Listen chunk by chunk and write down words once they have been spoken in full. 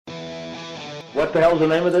What the hell's the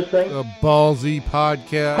name of this thing? The Ballsy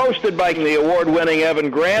Podcast. Hosted by the award-winning Evan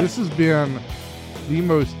Grant. This has been the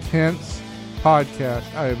most tense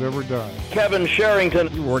podcast I have ever done. Kevin Sherrington.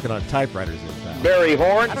 You're working on typewriters this time. Barry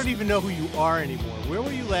Horn. I don't even know who you are anymore. Where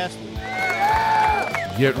were you last week?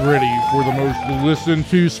 Get ready for the most listened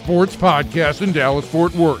to sports podcast in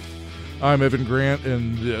Dallas-Fort Worth. I'm Evan Grant,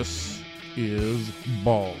 and this is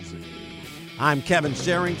Ballsy. I'm Kevin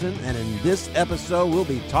Sherrington, and in this episode, we'll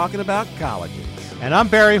be talking about colleges. And I'm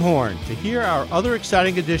Barry Horn. To hear our other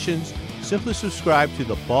exciting editions, simply subscribe to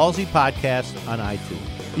the Ballsy Podcast on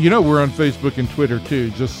iTunes. You know, we're on Facebook and Twitter,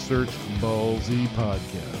 too. Just search Ballsy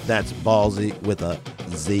Podcast. That's Ballsy with a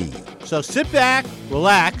Z. So sit back,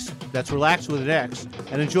 relax, that's relax with an X,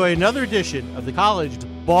 and enjoy another edition of the College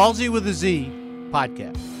Ballsy with a Z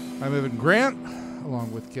podcast. I'm Evan Grant,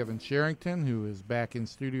 along with Kevin Sherrington, who is back in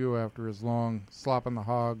studio after his long Slopping the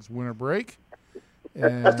Hogs winter break.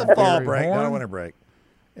 And Just a fall Barry break, Horn. not a winter break.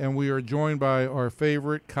 And we are joined by our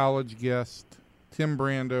favorite college guest, Tim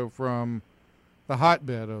Brando, from the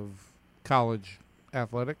hotbed of college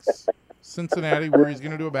athletics, Cincinnati, where he's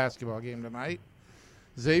going to do a basketball game tonight.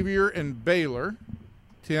 Xavier and Baylor.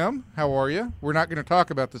 Tim, how are you? We're not going to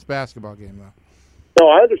talk about this basketball game, though. No,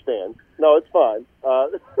 I understand. No, it's fine.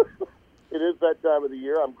 It is that time of the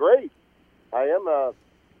year. I'm great. I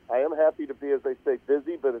am happy to be, as they say,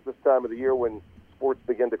 busy. But at this time of the year, when sports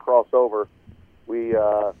begin to cross over,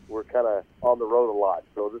 we're kind of on the road a lot.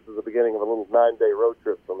 So this is the beginning of a little 9-day road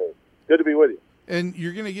trip for me. Good to be with you. And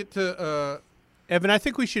you're going to get to Evan, I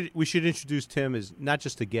think we should introduce Tim as not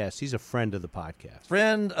just a guest; he's a friend of the podcast.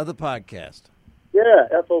 Friend of the podcast. Yeah,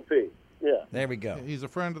 FOP. Yeah. There we go. He's a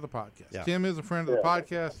friend of the podcast. Yeah. Tim is a friend of the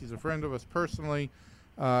podcast. He's a friend of us personally.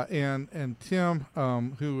 And Tim,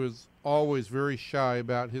 who is always very shy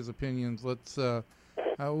about his opinions,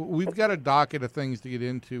 we've got a docket of things to get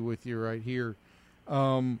into with you right here.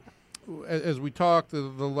 As we talk,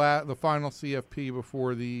 the final CFP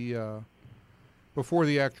before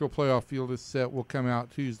the actual playoff field is set will come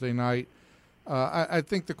out Tuesday night. I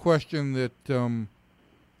think the question that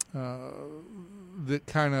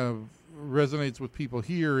kind of resonates with people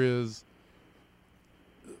here is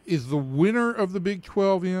the winner of the Big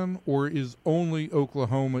 12 in, or is only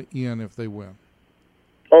Oklahoma in if they win?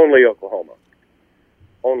 Only Oklahoma.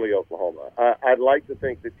 Only Oklahoma. I'd like to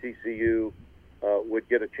think that TCU would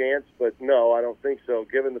get a chance, but no, I don't think so,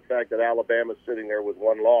 given the fact that Alabama's sitting there with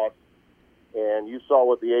one loss. And you saw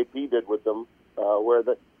what the AP did with them, where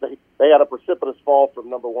they had a precipitous fall from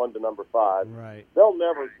number 1 to number 5. Right. They'll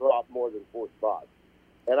never drop more than 4 spots.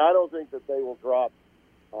 And I don't think that they will drop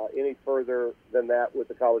any further than that with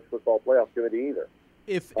the College Football Playoff Committee either.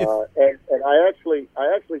 And I actually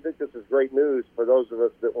think this is great news for those of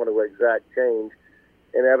us that want to exact change.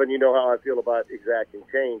 And Evan, you know how I feel about exacting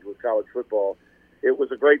change with college football. It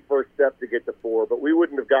was a great first step to get to 4, but we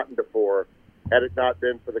wouldn't have gotten to 4 had it not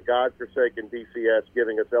been for the godforsaken BCS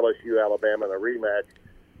giving us LSU, Alabama in a rematch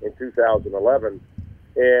in 2011.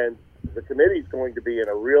 And the committee's going to be in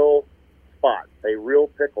a real spot, a real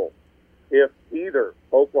pickle, if either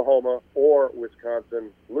Oklahoma or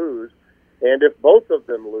Wisconsin lose. And if both of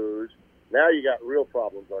them lose, now you got real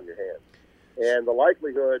problems on your hands. And the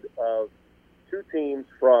likelihood of 2 teams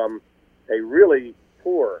from a really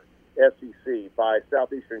poor SEC by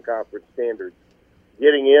Southeastern Conference standards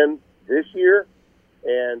getting in this year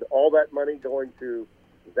and all that money going to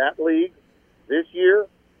that league this year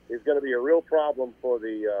is going to be a real problem for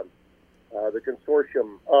the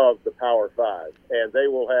consortium of the Power 5. And they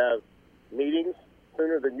will have meetings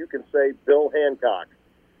sooner than you can say Bill Hancock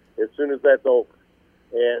as soon as that's over.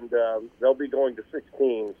 And they'll be going to 6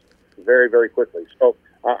 teams very, very quickly. So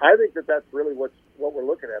I think that that's really what we're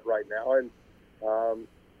looking at right now. And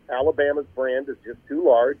Alabama's brand is just too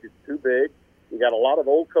large. It's too big. You got a lot of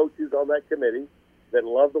old coaches on that committee that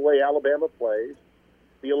love the way Alabama plays,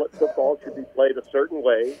 feel that football should be played a certain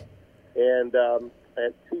way, and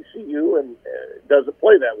TCU doesn't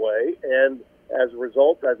play that way. And as a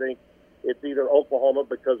result, I think it's either Oklahoma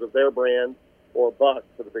because of their brand or bust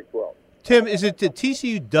for the Big 12. Tim, is it that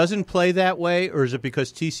TCU doesn't play that way, or is it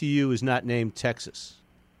because TCU is not named Texas?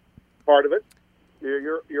 Part of it.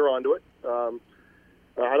 You're onto it.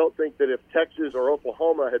 I don't think that if Texas or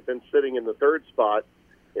Oklahoma had been sitting in the 3rd spot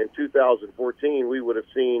in 2014, we would have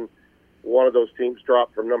seen one of those teams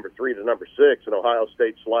drop from number 3 to number 6 and Ohio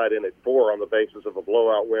State slide in at 4 on the basis of a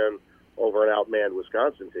blowout win over an outmanned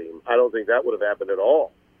Wisconsin team. I don't think that would have happened at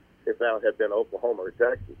all if that had been Oklahoma or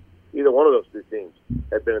Texas. Either one of those 2 teams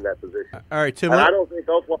had been in that position. All right, Tim. And I don't think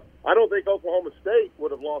Oklahoma State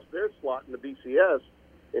would have lost their slot in the BCS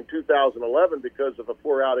in 2011 because of a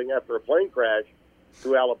poor outing after a plane crash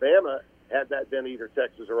to Alabama had that been either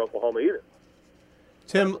Texas or Oklahoma either.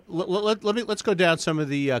 Tim, let's go down some of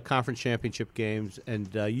the conference championship games,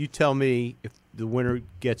 and you tell me if the winner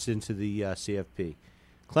gets into the CFP.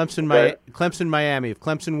 Clemson, Miami. If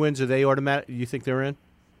Clemson wins, are they automatic? You think they're in?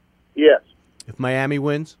 Yes. If Miami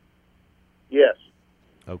wins? Yes.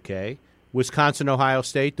 Okay. Wisconsin, Ohio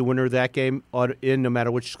State, the winner of that game in no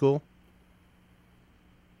matter which school?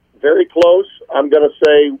 Very close. I'm going to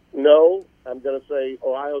say no. I'm going to say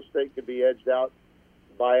Ohio State could be edged out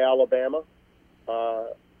by Alabama,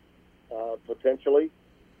 potentially,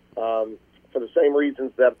 for the same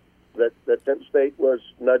reasons that Penn State was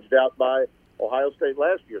nudged out by Ohio State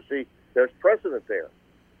last year. See, there's precedent there.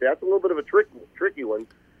 See, that's a little bit of a tricky one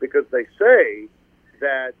because they say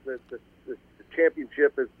that the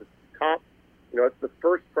championship is the top, it's the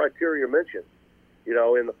first criteria mentioned, in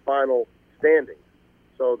the final standings.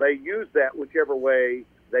 So they use that whichever way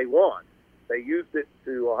they want. They used it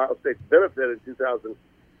to Ohio State's benefit in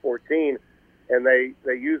 2014, and they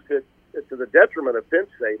used it to the detriment of Penn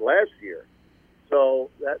State last year. So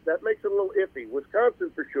that makes it a little iffy.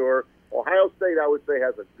 Wisconsin for sure. Ohio State, I would say,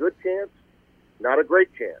 has a good chance, not a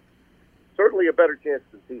great chance. Certainly a better chance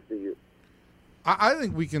than TCU. I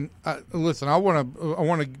think we can listen. I want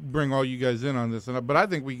to bring all you guys in on this, but I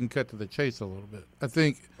think we can cut to the chase a little bit. I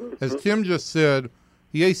think, as Tim just said,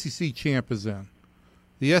 the ACC champ is in.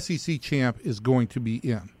 The SEC champ is going to be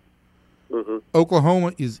in. Mm-hmm.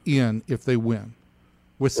 Oklahoma is in if they win.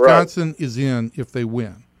 Wisconsin is in if they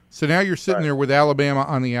win. So now you're sitting there with Alabama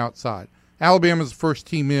on the outside. Alabama's the first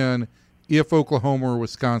team in if Oklahoma or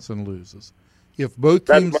Wisconsin loses. If both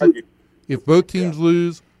teams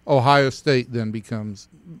lose, Ohio State then becomes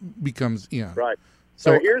in. Right.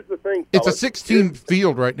 So here's the thing, fellas. It's a 6-team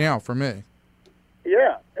field right now for me.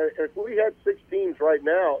 Yeah. If we had 6 teams right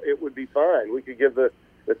now, it would be fine. We could give the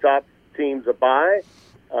top teams a bye.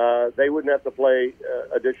 They wouldn't have to play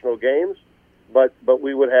additional games, but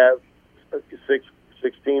we would have six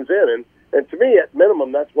teams in. And to me, at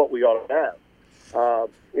minimum, that's what we ought to have.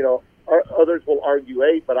 Others will argue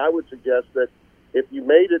 8, but I would suggest that if you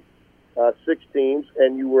made it 6 teams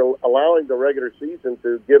and you were allowing the regular season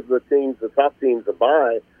to give the top teams a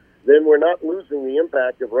bye, then we're not losing the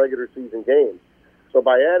impact of regular season games. So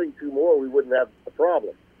by adding 2 more, we wouldn't have a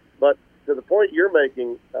problem. But to the point you're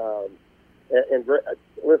making, and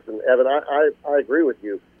listen, Evan, I agree with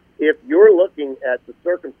you. If you're looking at the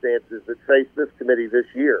circumstances that face this committee this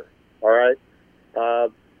year, all right,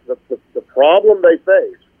 the problem they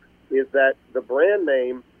face is that the brand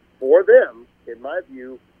name for them, in my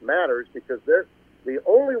view, matters because the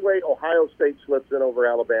only way Ohio State slips in over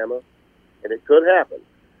Alabama, and it could happen,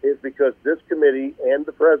 is because this committee and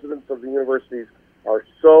the presidents of the universities are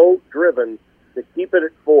so driven to keep it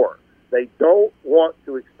at 4. They don't want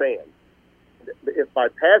to expand. If by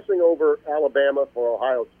passing over Alabama for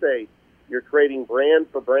Ohio State, you're trading brand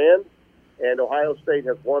for brand, and Ohio State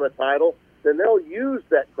has won a title, then they'll use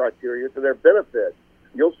that criteria to their benefit.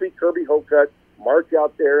 You'll see Kirby Hocutt march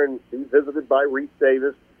out there and be visited by Reese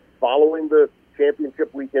Davis following the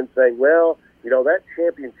championship weekend saying, well, that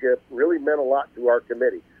championship really meant a lot to our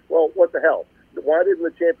committee. Well, what the hell? Why didn't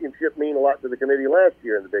the championship mean a lot to the committee last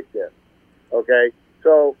year in the Big Ten? Okay,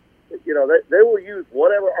 so, they will use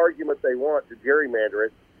whatever argument they want to gerrymander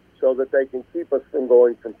it so that they can keep us from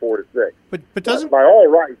going from 4 to 6. But doesn't by all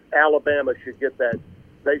rights, Alabama should get that.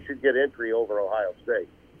 They should get entry over Ohio State.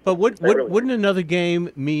 But wouldn't another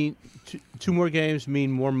game mean 2 more games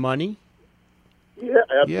mean more money? Yeah,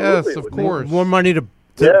 absolutely. Yes, of course. More money for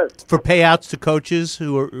payouts to coaches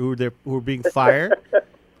who are being fired.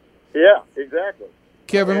 Yeah, exactly.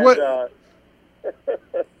 Kevin,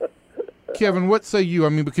 Kevin, what say you? I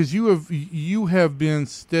mean, because you have been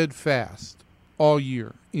steadfast all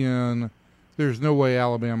year in there's no way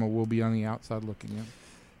Alabama will be on the outside looking in.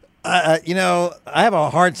 I have a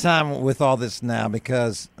hard time with all this now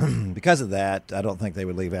because of that. I don't think they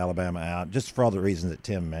would leave Alabama out, just for all the reasons that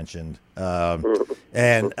Tim mentioned.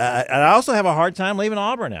 And I also have a hard time leaving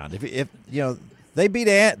Auburn out. If they beat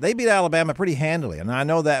Alabama pretty handily, and I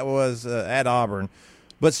know that was at Auburn,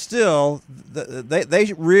 but still,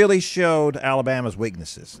 they really showed Alabama's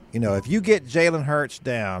weaknesses. If you get Jalen Hurts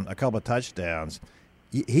down a couple of touchdowns,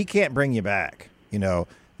 he can't bring you back.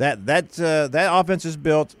 That offense is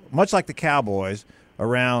built much like the Cowboys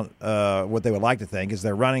around what they would like to think is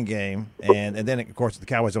their running game, and then of course the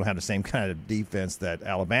Cowboys don't have the same kind of defense that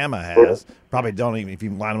Alabama has. Probably don't even if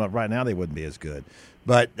you line them up right now they wouldn't be as good.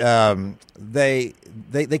 But they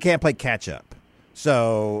can't play catch up.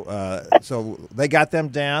 So they got them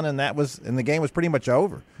down, and the game was pretty much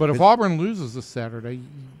over. But if Auburn loses this Saturday,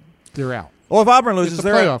 they're out. Well, if Auburn loses, It's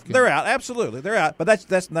a playoff game. they're out. Absolutely, they're out. But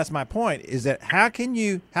that's my point. Is that how can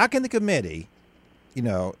the committee,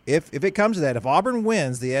 if it comes to that, if Auburn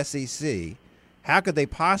wins the SEC, how could they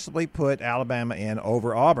possibly put Alabama in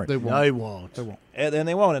over Auburn? They won't. They won't. And then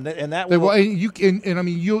they won't. And that They will. will. And I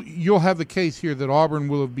mean, you'll have the case here that Auburn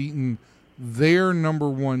will have beaten their number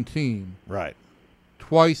one team Right.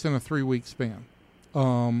 twice in a 3-week span.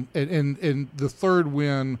 And the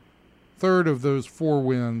third of those 4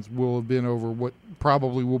 wins will have been over what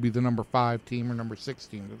probably will be the number 5 team or number 6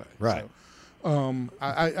 team today. Right. So,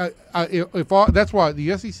 that's why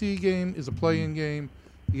the SEC game is a play-in game,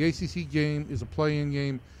 the ACC game is a play-in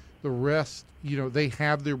game. The rest, they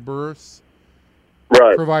have their berths,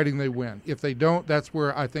 Right. providing they win. If they don't, that's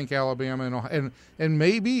where I think Alabama and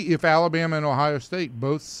maybe if Alabama and Ohio State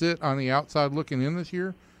both sit on the outside looking in this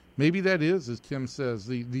year, maybe that is, as Tim says,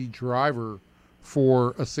 the driver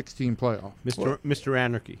for a 16 playoff. Mr.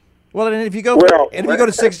 Anarchy. Well, and if you go if you go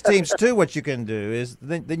to 6 teams too, what you can do is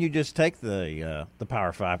then you just take the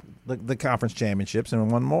Power 5, the conference championships, and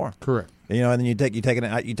one more. Correct. And then you take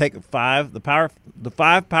the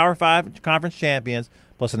 5 Power 5 conference champions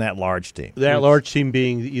plus an at-large team. The at-large team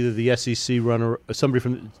being either the SEC runner, somebody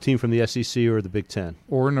from the team from the SEC or the Big Ten,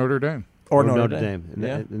 Or Notre Dame. or Notre Dame.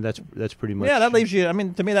 And that's pretty much. Yeah, that leaves you. I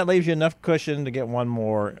mean, to me, that leaves you enough cushion to get one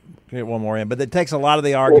more in. But it takes a lot of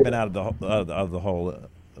the argument out of the whole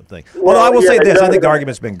thing. Well, Although I will say this, I exactly. think the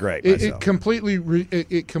argument's been great. It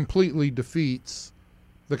completely defeats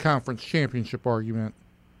the conference championship argument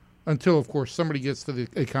until, of course, somebody gets to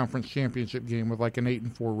a conference championship game with like an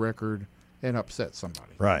 8-4 record and upset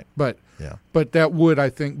somebody. Right. But that would, I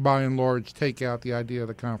think, by and large, take out the idea of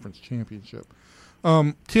the conference championship.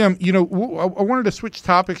 Tim, I wanted to switch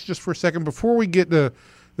topics just for a second before we get to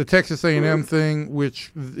the Texas A&M thing,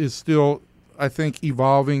 which is still, I think,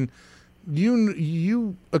 evolving.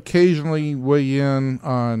 You occasionally weigh in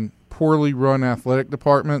on poorly run athletic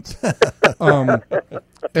departments,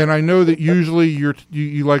 and I know that usually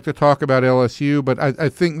you like to talk about LSU, but I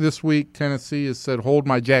think this week Tennessee has said, "Hold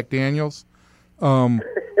my Jack Daniels."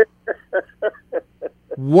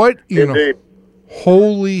 What in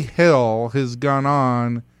holy hell has gone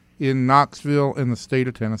on in Knoxville and the state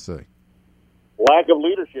of Tennessee? Lack of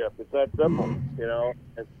leadership. It's that simple.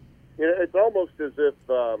 It's almost as if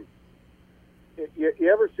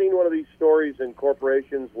you ever seen one of these stories in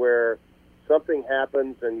corporations where something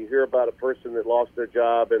happens and you hear about a person that lost their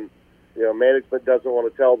job and management doesn't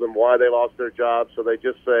want to tell them why they lost their job, so they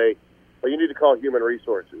just say, "Well, you need to call human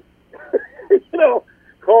resources."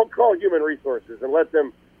 Call human resources and let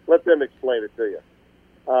them explain it to you.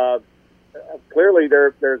 Clearly,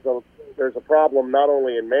 there's a problem not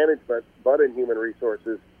only in management but in human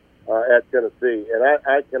resources at Tennessee, and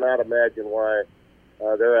I cannot imagine why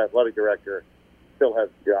their athletic director still has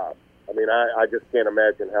a job. I mean, I just can't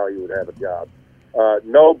imagine how he would have a job.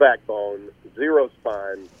 No backbone, zero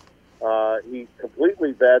spine. He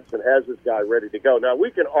completely vets and has this guy ready to go. Now,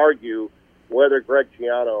 we can argue whether Greg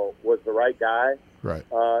Schiano was the right guy. Right.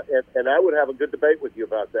 And I would have a good debate with you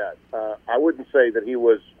about that. I wouldn't say that he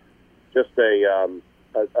was just a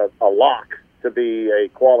lock to be a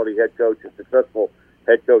quality head coach and successful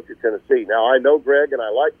head coach at Tennessee. Now, I know Greg, and I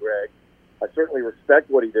like Greg. I certainly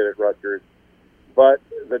respect what he did at Rutgers. But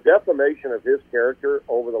the defamation of his character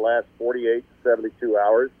over the last 48 to 72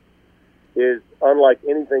 hours is unlike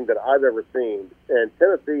anything that I've ever seen. And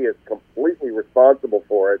Tennessee is completely responsible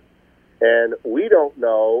for it. And we don't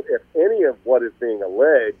know if any of what is being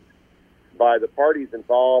alleged by the parties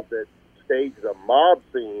involved that staged a mob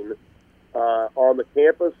scene on the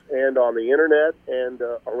campus and on the internet and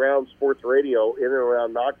around sports radio in and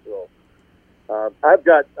around Knoxville. I've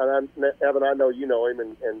got, and Evan, I know you know him,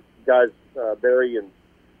 and guys, Barry and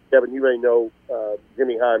Kevin, you may know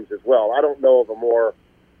Jimmy Himes as well. I don't know of a more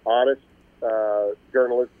honest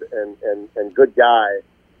journalist and good guy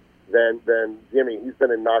than Jimmy. He's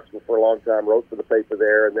been in Knoxville for a long time, wrote for the paper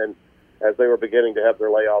there, and then as they were beginning to have their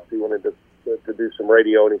layoffs, he went into to do some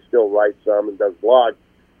radio, and he still writes some and does blogs.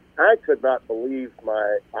 I could not believe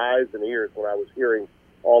my eyes and ears when I was hearing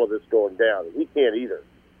all of this going down. He can't either,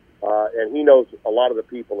 and he knows a lot of the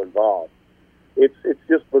people involved. It's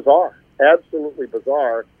just bizarre, absolutely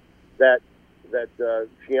bizarre that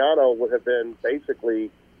Schiano would have been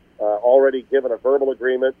basically already given a verbal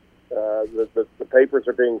agreement. The papers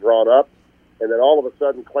are being drawn up, and then all of a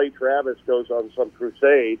sudden Clay Travis goes on some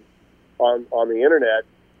crusade on the internet,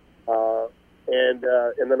 and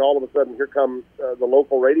then all of a sudden here come the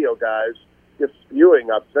local radio guys just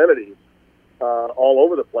spewing obscenities all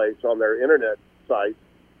over the place on their internet sites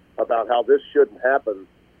about how this shouldn't happen.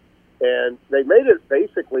 And they made it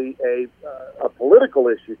basically a political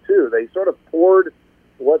issue too. They sort of poured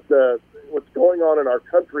what's going on in our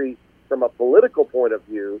country from a political point of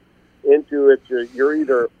view into it. You're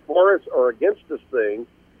either for us or against this thing.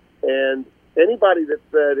 And anybody that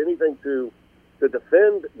said anything to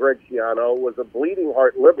defend Greg Schiano was a bleeding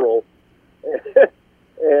heart liberal.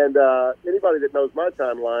 And anybody that knows my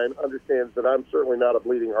timeline understands that I'm certainly not a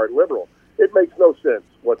bleeding heart liberal. It makes no sense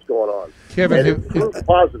what's going on. Kevin,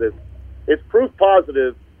 it's proof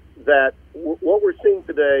positive that what we're seeing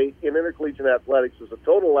today in intercollegiate athletics is a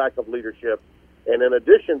total lack of leadership, and in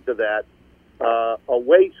addition to that, a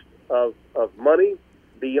waste of money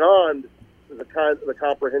beyond the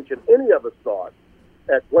comprehension any of us thought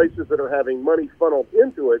at places that are having money funneled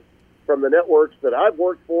into it from the networks that I've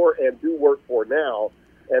worked for and do work for now,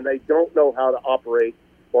 and they don't know how to operate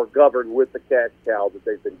or govern with the cash cow that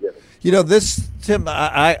they've been given. You know, this, Tim,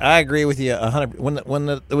 I agree with you 100%. When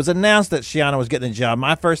it was announced that Schiano was getting the job,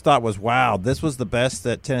 my first thought was, wow, this was the best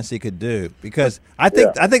that Tennessee could do, because I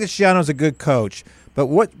think that Schiano's a good coach,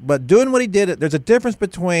 but doing what he did, there's a difference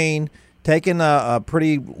between taking a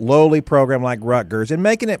pretty lowly program like Rutgers and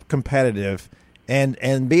making it competitive,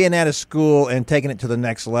 and being at a school and taking it to the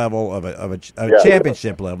next level of a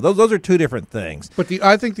championship level. Those are two different things. But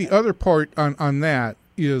I think the other part on that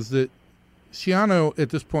is that Schiano at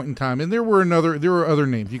this point in time, and there were other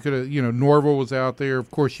names. You could have, Norville was out there.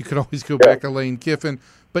 Of course, you could always go back to Lane Kiffin.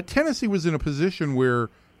 But Tennessee was in a position where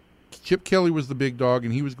Chip Kelly was the big dog,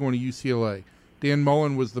 and he was going to UCLA. Dan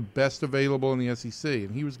Mullen was the best available in the SEC,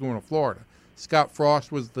 and he was going to Florida. Scott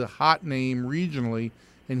Frost was the hot name regionally,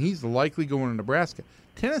 and he's likely going to Nebraska.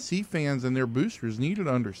 Tennessee fans and their boosters needed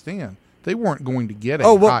to understand they weren't going to get a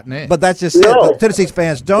hot name. But that's just it. Tennessee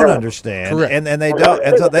fans don't understand, and they don't,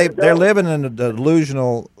 and so they're living in a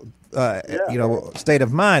delusional, state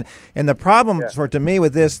of mind. And the problem to me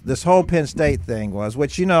with this whole Penn State thing was,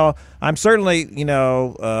 which I'm certainly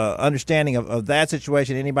understanding of that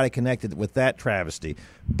situation. Anybody connected with that travesty,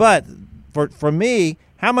 but for me,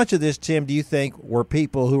 how much of this, Tim, do you think were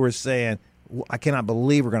people who were saying, I cannot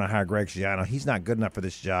believe we're going to hire Greg Schiano. He's not good enough for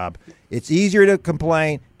this job. It's easier to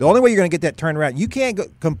complain. The only way you're going to get that turned around, you can't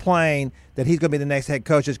complain that he's going to be the next head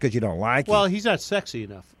coach just because you don't like him. Well, he's not sexy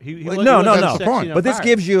enough. No. But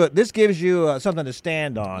this gives you something to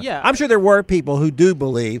stand on. Yeah. I'm sure there were people who do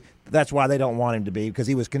believe that's why they don't want him to be, because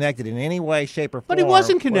he was connected in any way, shape, or form. But he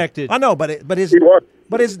wasn't connected. I know, but his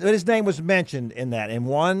name was mentioned in that in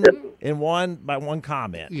one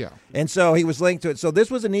comment. Yeah. And so he was linked to it. So this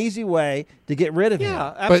was an easy way to get rid of him.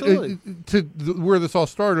 Yeah, absolutely. But where this all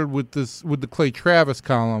started with the Clay Travis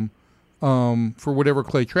column, for whatever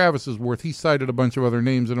Clay Travis is worth, he cited a bunch of other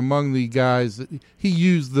names, and among the guys, he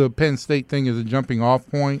used the Penn State thing as a jumping off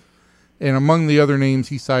point, and among the other names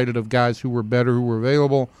he cited of guys who were better, who were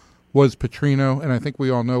available, was Petrino, and I think we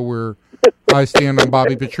all know where I stand on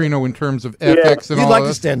Bobby Petrino in terms of ethics and all that. You'd like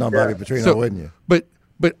to stand on Bobby Petrino, wouldn't you? But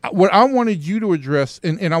what I wanted you to address,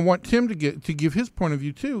 and I want Tim to give his point of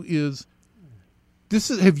view too, is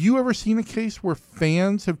have you ever seen a case where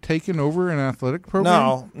fans have taken over an athletic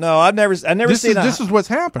program? No, I've never seen. This is what's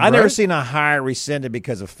happened. I've never seen a hire rescinded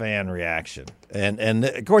because of fan reaction, and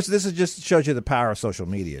of course this just shows you the power of social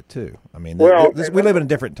media too. I mean, we live in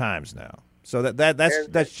different times now, so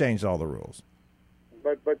that's changed all the rules.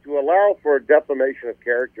 But to allow for defamation of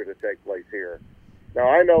character to take place here. Now,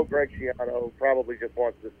 I know Greg Schiano probably just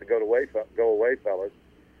wants this to go away, fellas,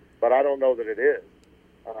 but I don't know that it is.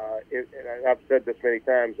 And I've said this many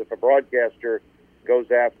times, if a broadcaster goes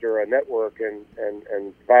after a network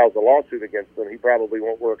and files a lawsuit against them, he probably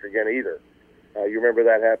won't work again either. You remember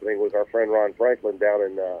that happening with our friend Ron Franklin down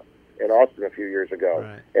in Austin a few years ago.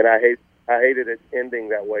 Right. And I hated it ending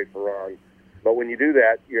that way for Ron. But when you do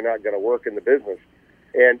that, you're not going to work in the business.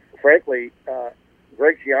 And frankly,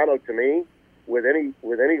 Greg Schiano, to me, with any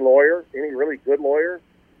lawyer, any really good lawyer,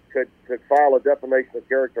 could file a defamation of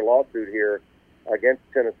character lawsuit here against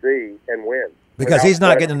Tennessee and win. Because he's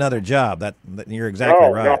not getting another job. That you're exactly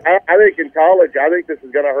right. No, I think in college, this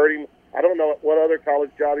is going to hurt him. I don't know what other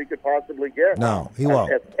college job he could possibly get. No, he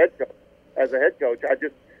won't. As a head coach,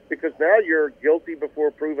 because now you're guilty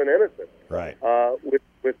before proven innocent. Right.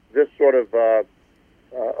 With this sort of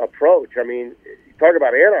approach, I mean, talk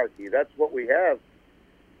about anarchy. That's what we have.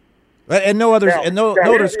 And no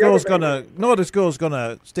other school is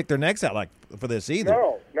gonna stick their necks out like for this either.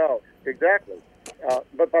 No, exactly.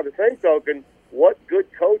 But by the same token, what good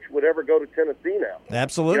coach would ever go to Tennessee now?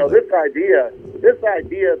 Absolutely. This idea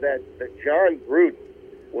that John Gruden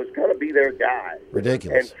was going to be their guy,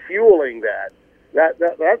 ridiculous, and fueling that's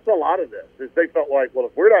a lot of this. Is they felt like, well,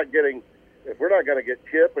 if we're not getting if we're not going to get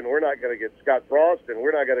Chip and we're not going to get Scott Frost and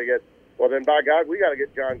we're not going to get, well, then by God, we got to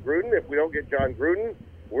get John Gruden. If we don't get John Gruden,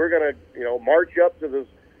 we're going to, march up to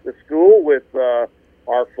the school with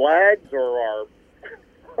our flags or our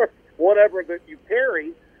whatever that you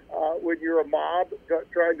carry when you're a mob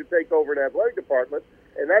trying to take over an athletic department.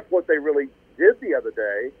 And that's what they really did the other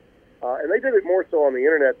day. And they did it more so on the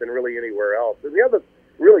internet than really anywhere else. And the other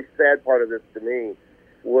really sad part of this to me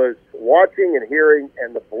was watching and hearing,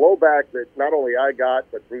 and the blowback that not only I got,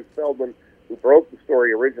 but Bruce Feldman, who broke the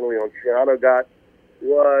story originally on Shiano, got,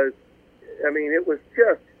 was, it was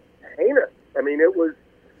just heinous. It was,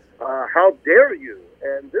 how dare you?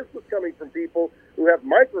 And this was coming from people who have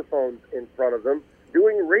microphones in front of them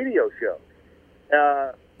doing radio shows.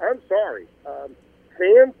 I'm sorry.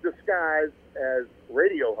 Fans disguised as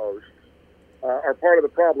radio hosts are part of the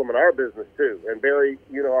problem in our business, too. And, Barry,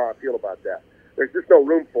 you know how I feel about that. There's just no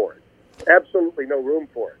room for it. Absolutely no room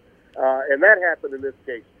for it. And that happened in this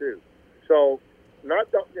case, too. So, and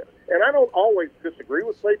I don't always disagree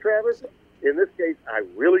with Clay Travis. In this case, I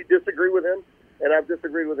really disagree with him, and I've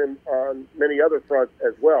disagreed with him on many other fronts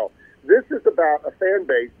as well. This is about a fan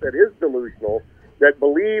base that is delusional, that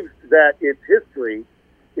believes that its history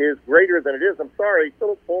is greater than it is. I'm sorry,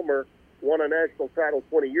 Philip Fulmer won a national title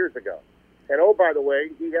 20 years ago. And, oh, by the way,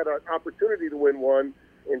 he had an opportunity to win one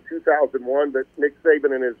in 2001, but Nick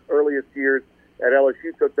Saban in his earliest years at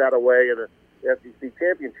LSU took that away in a SEC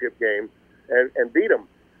championship game and beat him.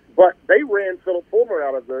 But they ran Philip Fulmer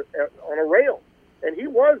out of on a rail, and he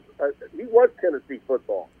was Tennessee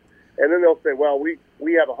football. And then they'll say, well,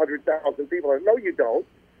 we have 100,000 people. No, you don't.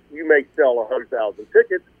 You may sell 100,000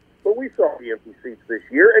 tickets, but we saw the empty seats this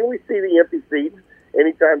year, and we see the empty seats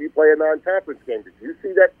anytime you play a non-conference game. Did you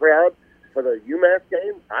see that crowd for the UMass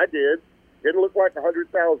game? I did. Didn't look like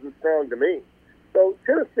 100,000 strong to me. So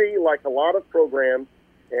Tennessee, like a lot of programs,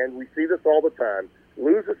 and we see this all the time,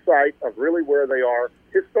 loses sight of really where they are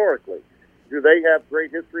historically. Do they have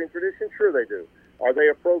great history and tradition? Sure they do. Are they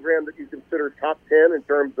a program that you consider top 10 in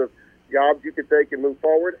terms of jobs you could take and move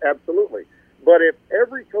forward? Absolutely. But if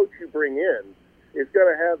every coach you bring in is going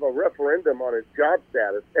to have a referendum on his job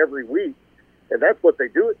status every week, and that's what they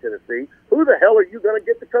do at Tennessee, who the hell are you going to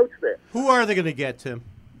get to coach there? Who are they going to get, Tim?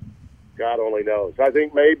 God only knows. I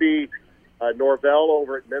think maybe Norvell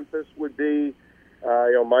over at Memphis would be.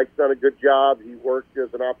 Mike's done a good job. He worked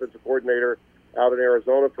as an offensive coordinator out in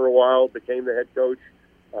Arizona for a while, became the head coach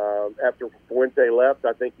after Fuente left.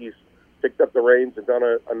 I think he's picked up the reins and done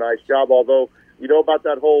a nice job, although you know about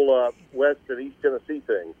that whole West and East Tennessee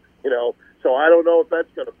thing, so I don't know if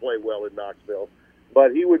that's going to play well in Knoxville.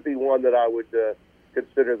 But he would be one that I would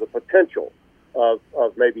consider the potential of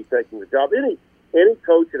maybe taking the job. Any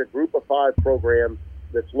coach in a group of 5 program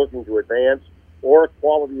that's looking to advance, or a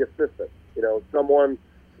quality assistant, someone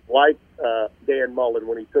like Dan Mullen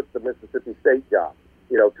when he took the Mississippi State job,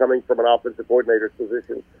 coming from an offensive coordinator's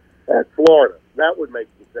position at Florida. That would make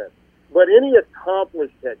some sense. But any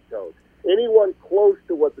accomplished head coach, anyone close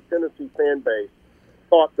to what the Tennessee fan base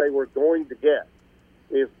thought they were going to get,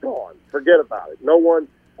 is gone. Forget about it. No one,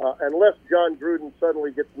 unless John Gruden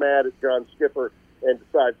suddenly gets mad at John Skipper and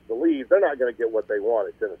decides to leave, they're not going to get what they want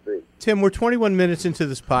at Tennessee. Tim, we're 21 minutes into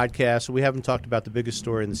this podcast. We haven't talked about the biggest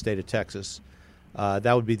story in the state of Texas.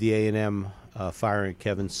 That would be the A&M firing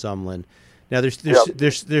Kevin Sumlin. Now,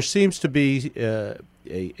 there seems to be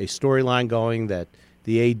a storyline going that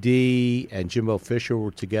the AD and Jimbo Fisher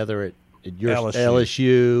were together at your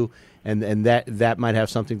LSU, and that might have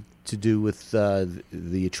something to do with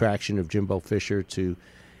the attraction of Jimbo Fisher to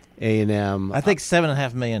A&M. I think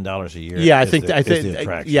 $7.5 million a year. Yeah, I think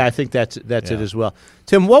that's it as well.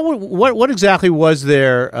 Tim, what exactly was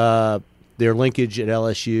their linkage at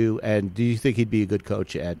LSU, and do you think he'd be a good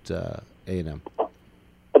coach at A&M?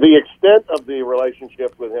 The extent of the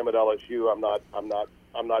relationship with him at LSU, I'm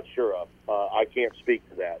not sure of. I can't speak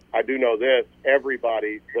to that. I do know this: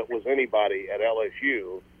 everybody that was anybody at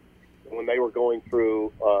LSU, when they were going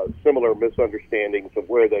through similar misunderstandings of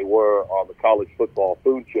where they were on the college football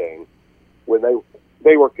food chain, when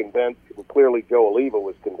they were convinced, and clearly Joe Oliva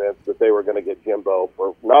was convinced, that they were going to get Jimbo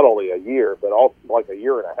for not only a year, but also like a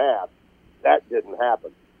year and a half. That didn't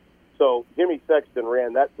happen. So Jimmy Sexton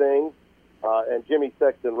ran that thing, and Jimmy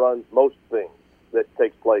Sexton runs most things that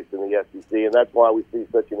takes place in the SEC, and that's why we see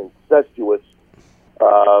such an incestuous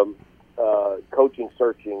coaching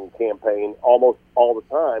searching campaign almost all the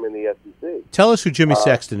time in the SEC. Tell us who Jimmy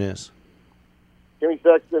Sexton is. Jimmy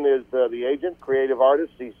Sexton is the agent, creative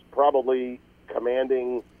artist. He's probably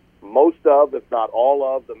commanding most of, if not all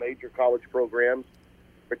of, the major college programs,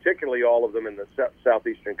 particularly all of them in the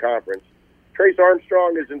Southeastern Conference. Trace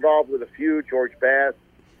Armstrong is involved with a few, George Bass,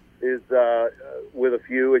 is with a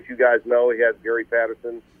few. As you guys know, he has Gary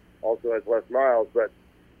Patterson, also has Les Miles, but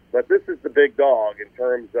this is the big dog in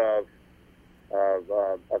terms of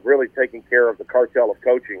really taking care of the cartel of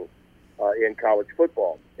coaching in college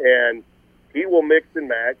football. And he will mix and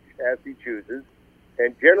match as he chooses,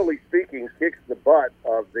 and generally speaking, kicks the butt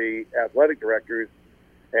of the athletic directors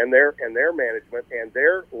and their management and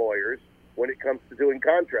their lawyers when it comes to doing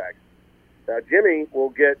contracts. Now, Jimmy will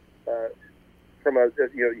get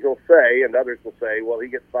he'll say, and others will say, well, he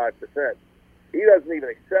gets 5%. He doesn't even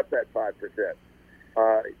accept that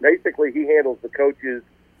 5%. Basically, he handles the coaches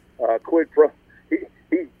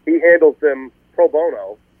he handles them pro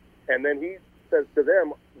bono, and then he says to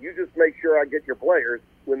them, you just make sure I get your players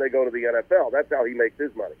when they go to the NFL. That's how he makes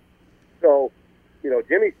his money. So,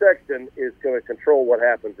 Jimmy Sexton is going to control what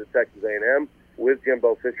happens at Texas A&M with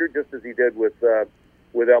Jimbo Fisher, just as he did with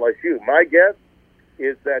LSU. My guess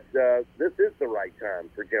is that this is the right time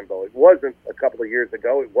for Jimbo. It wasn't a couple of years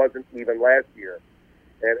ago. It wasn't even last year.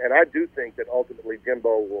 And I do think that ultimately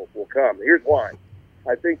Jimbo will come. Here's why.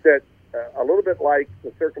 I think that a little bit like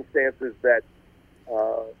the circumstances that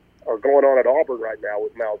are going on at Auburn right now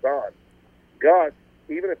with Malzahn, Gus,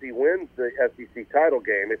 even if he wins the SEC title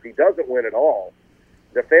game, if he doesn't win at all,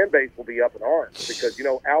 the fan base will be up in arms because,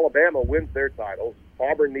 Alabama wins their titles.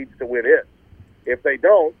 Auburn needs to win it. If they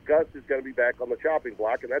don't, Gus is going to be back on the chopping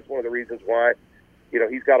block, and that's one of the reasons why,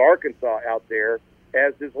 he's got Arkansas out there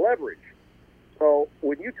as his leverage. So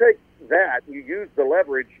when you take that, you use the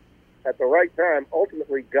leverage at the right time,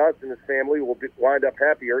 ultimately Gus and his family will wind up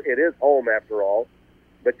happier. It is home after all,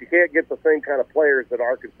 but you can't get the same kind of players at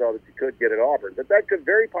Arkansas that you could get at Auburn. But that could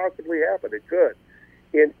very possibly happen. It could.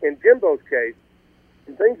 In Jimbo's case,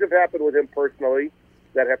 things have happened with him personally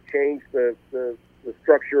that have changed the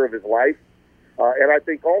structure of his life. And I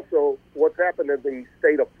think also what's happened in the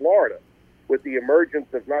state of Florida with the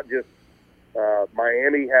emergence of not just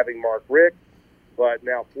Miami having Mark Richt, but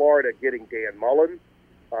now Florida getting Dan Mullen,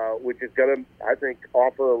 which is going to, I think,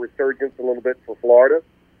 offer a resurgence a little bit for Florida.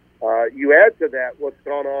 You add to that what's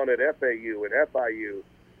gone on at FAU and FIU,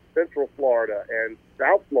 Central Florida, and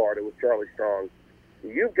South Florida with Charlie Strong.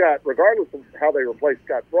 You've got, regardless of how they replace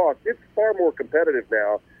Scott Frost, it's far more competitive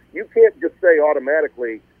now. You can't just say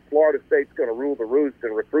automatically Florida State's going to rule the roost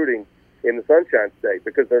in recruiting in the Sunshine State,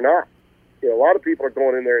 because they're not. A lot of people are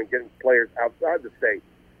going in there and getting players outside the state,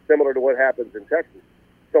 similar to what happens in Texas.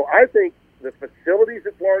 So I think the facilities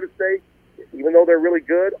at Florida State, even though they're really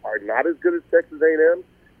good, are not as good as Texas A&M.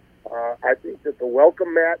 I think that the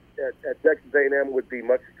welcome mat at Texas A&M would be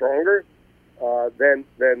much stronger than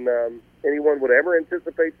anyone would ever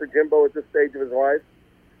anticipate for Jimbo at this stage of his life.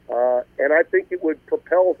 And I think it would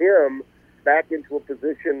propel him back into a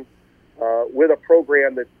position with a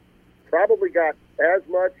program that probably got as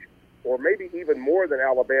much or maybe even more than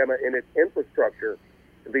Alabama in its infrastructure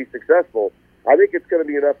to be successful. I think it's going to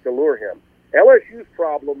be enough to lure him. LSU's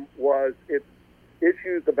problem was its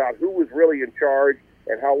issues about who was really in charge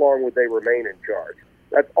and how long would they remain in charge.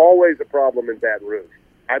 That's always a problem in Baton Rouge.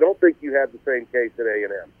 I don't think you have the same case at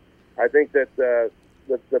A&M. I think that the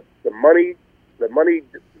money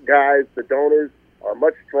guys, the donors, are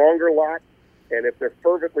much stronger lot, and if they're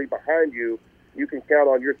fervently behind you, you can count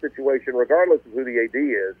on your situation, regardless of who the AD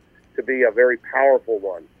is, to be a very powerful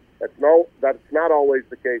one. That's not always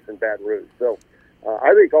the case in Baton Rouge. So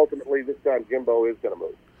I think ultimately this time Jimbo is going to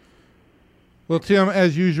move. Well, Tim,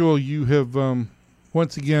 as usual, you have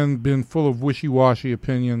once again been full of wishy-washy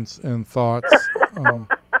opinions and thoughts.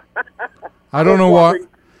 I don't know why.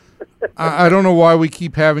 I don't know why we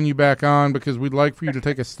keep having you back on, because we'd like for you to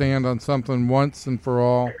take a stand on something once and for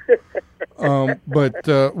all.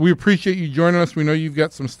 But we appreciate you joining us. We know you've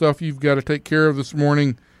got some stuff you've got to take care of this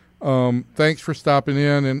morning. Thanks for stopping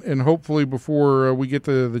in, and hopefully before we get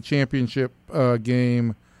to the championship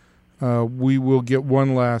game, we will get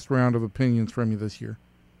one last round of opinions from you this year.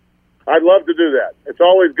 I'd love to do that. It's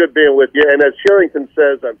always good being with you, and as Sherrington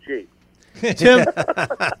says, I'm cheap.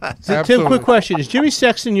 Tim, quick question: is Jimmy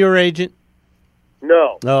Sexton your agent?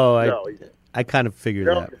 No. Oh, no. I kind of figured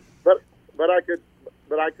that. But I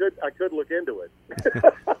could look into it.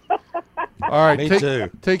 All right, Me too.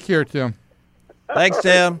 Take care, Tim. Thanks,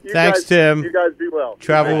 Tim. Thanks, Tim. You guys be well.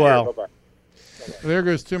 Travel well. Bye-bye. There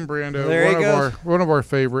goes Tim Brando, There he goes. one of our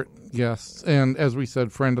favorite guests, and as we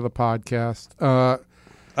said, friend of the podcast.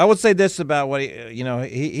 I would say this about what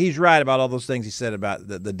he's right about all those things he said about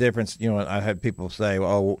the difference. I had people say,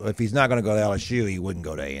 "Oh, if he's not going to go to LSU, he wouldn't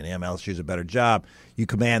go to A&M. LSU's a better job. You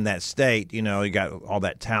command that state. You got all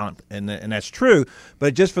that talent, and that's true.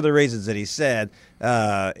 But just for the reasons that he said,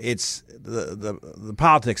 it's the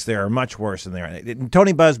politics there are much worse than there.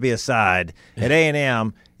 Tony Busby aside, at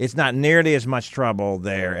A&M, it's not nearly as much trouble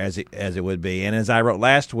there as it would be. And as I wrote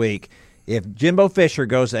last week, if Jimbo Fisher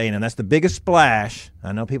goes to A&M, that's the biggest splash.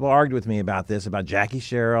 I know people argued with me about this, about Jackie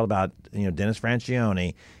Sherrill, about Dennis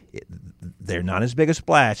Francione. They're not as big a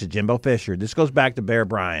splash as Jimbo Fisher. This goes back to Bear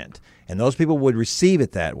Bryant, and those people would receive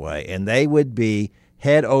it that way, and they would be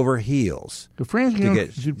head over heels. Did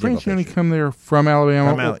Francione come there from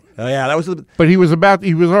Alabama? Yeah, that was. But he was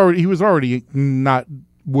already not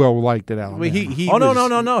well liked at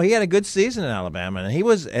Alabama. No. He had a good season in Alabama, and he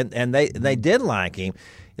was, and they did like him.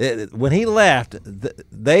 When he left,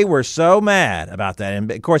 they were so mad about that, and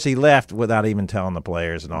of course he left without even telling the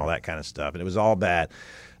players and all that kind of stuff, and it was all bad.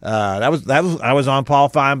 I was on Paul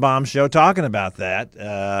Feinbaum's show talking about that,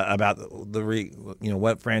 about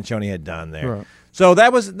what Francione had done there. Right. So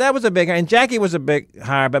that was a big, and Jackie was a big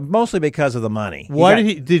hire, but mostly because of the money. Why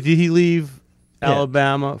did he leave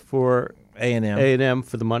Alabama for A&M? A&M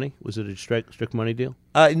for the money? Was it a strict money deal?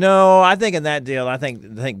 No, I think in that deal, I think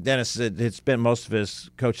Dennis had spent most of his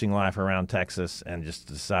coaching life around Texas and just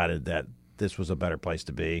decided that this was a better place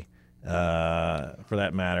to be, for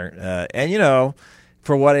that matter. And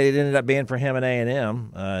for what it ended up being for him at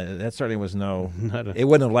A&M, that certainly was it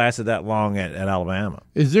wouldn't have lasted that long at Alabama.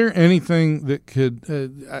 Is there anything that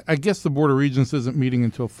could I guess the Board of Regents isn't meeting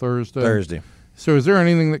until Thursday. So is there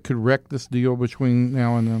anything that could wreck this deal between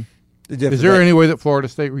now and then? Is there any way that Florida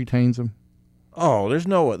State retains him? Oh, there's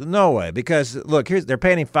no way, because look, they're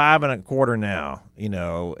paying him $5.25 now,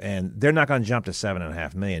 and they're not going to jump to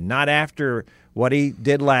 $7.5 million. Not after what he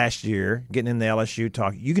did last year, getting in the LSU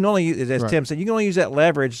talk. You can only use, as Tim said, you can only use that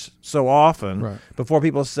leverage so often before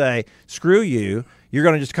people say, "Screw you." You're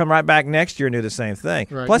going to just come right back next year and do the same thing.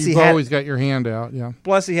 Right. Plus, you've always got your hand out. Yeah.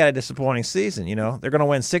 Plus, he had a disappointing season. They're going to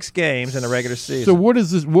win 6 games in the regular season. So, what is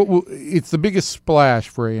this? It's the biggest splash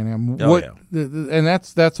for A&M. And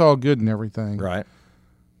that's all good and everything. Right.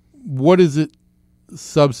 What is it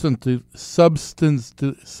substantively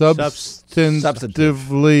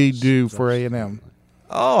do for A&M?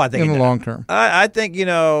 Oh, I think in the long term. I think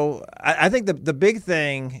I think the big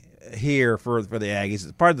thing here for the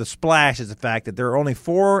Aggies, part of the splash is the fact that there are only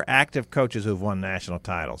 4 active coaches who have won national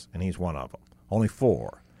titles, and he's one of them. Only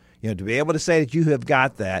 4. To be able to say that you have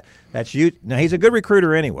got that's you. Now, he's a good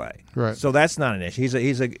recruiter anyway, right? So that's not an issue.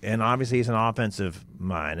 And obviously he's an offensive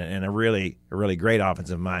mind and a really great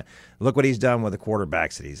offensive mind. Look what he's done with the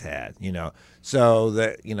quarterbacks that he's had. So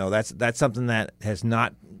that's something that has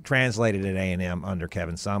not translated at A&M under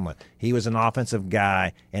Kevin Sumlin. He was an offensive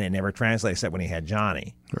guy, and it never translated except when he had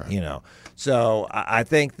Johnny. Right. So I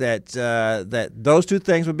think that that those 2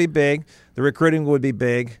 things would be big. The recruiting would be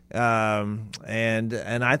big, and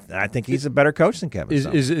I think he's a better coach than Kevin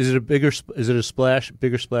Sumlin. Is it a bigger splash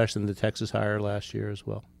than the Texas hire last year as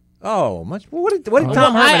well? Oh, much. What did Tom Herman ever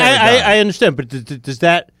done? I understand, but does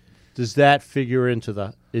that figure into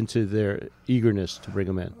their eagerness to bring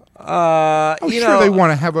him in? They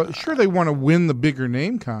want to they want to win the bigger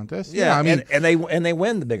name contest. Yeah, I mean, and they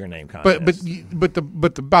win the bigger name contest. But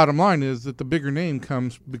the bottom line is that the bigger name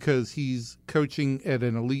comes because he's coaching at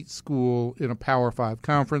an elite school in a Power 5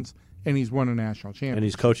 conference, and he's won a national championship. And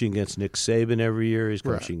he's coaching against Nick Saban every year. He's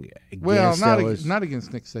coaching against not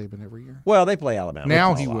against Nick Saban every year. Well, they play Alabama.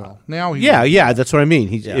 Now he will. Yeah, that's what I mean.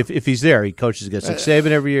 If he's there, he coaches against Nick Saban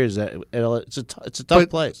every year. It's a tough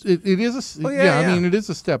place. It is I mean, it is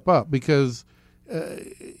a step up because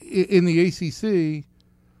in the ACC,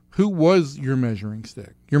 who was your measuring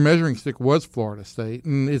stick? Your measuring stick was Florida State,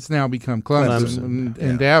 and it's now become Clemson.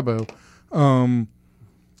 And Dabo.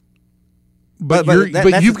 But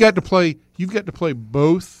you've got to play. You've got to play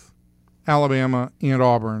both Alabama and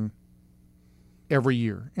Auburn every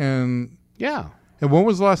year. And And when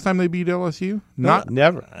was the last time they beat LSU?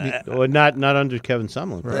 Never. Not under Kevin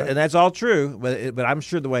Sumlin. Right. And that's all true. But I'm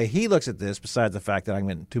sure the way he looks at this, besides the fact that I'm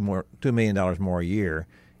getting $2 million more a year,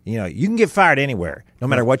 you can get fired anywhere, no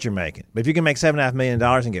matter what you're making. But if you can make $7.5 million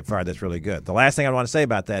and get fired, that's really good. The last thing I want to say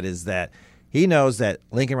about that is that he knows that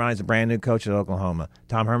Lincoln Riley's a brand new coach at Oklahoma.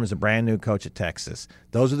 Tom Herman's a brand new coach at Texas.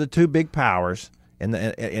 Those are the 2 big powers, and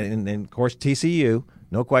of course TCU,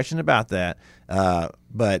 no question about that.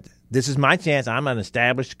 But this is my chance. I'm an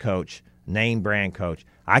established coach, name brand coach.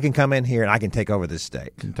 I can come in here and I can take over this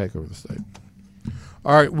state.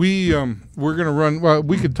 All right, we're going to run. Well,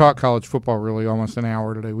 we could talk college football really almost an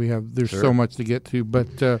hour today. There's so much to get to,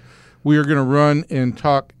 but we are going to run and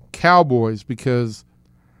talk Cowboys because,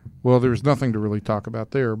 well, there's nothing to really talk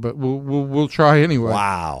about there. But we'll try anyway.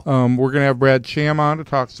 Wow. We're going to have Brad Sham on to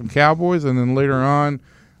talk some Cowboys, and then later on,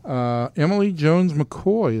 Emily Jones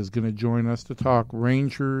McCoy is going to join us to talk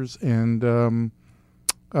Rangers and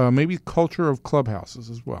maybe culture of clubhouses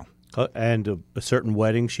as well. And a certain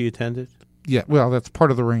wedding she attended? Yeah, well, that's part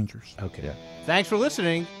of the Rangers. Okay. Yeah. Thanks for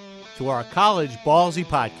listening to our College Ballsy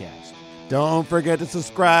podcast. Don't forget to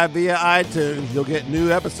subscribe via iTunes. You'll get new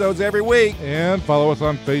episodes every week. And follow us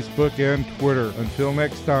on Facebook and Twitter. Until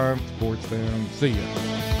next time, sports fans, see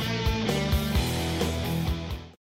ya.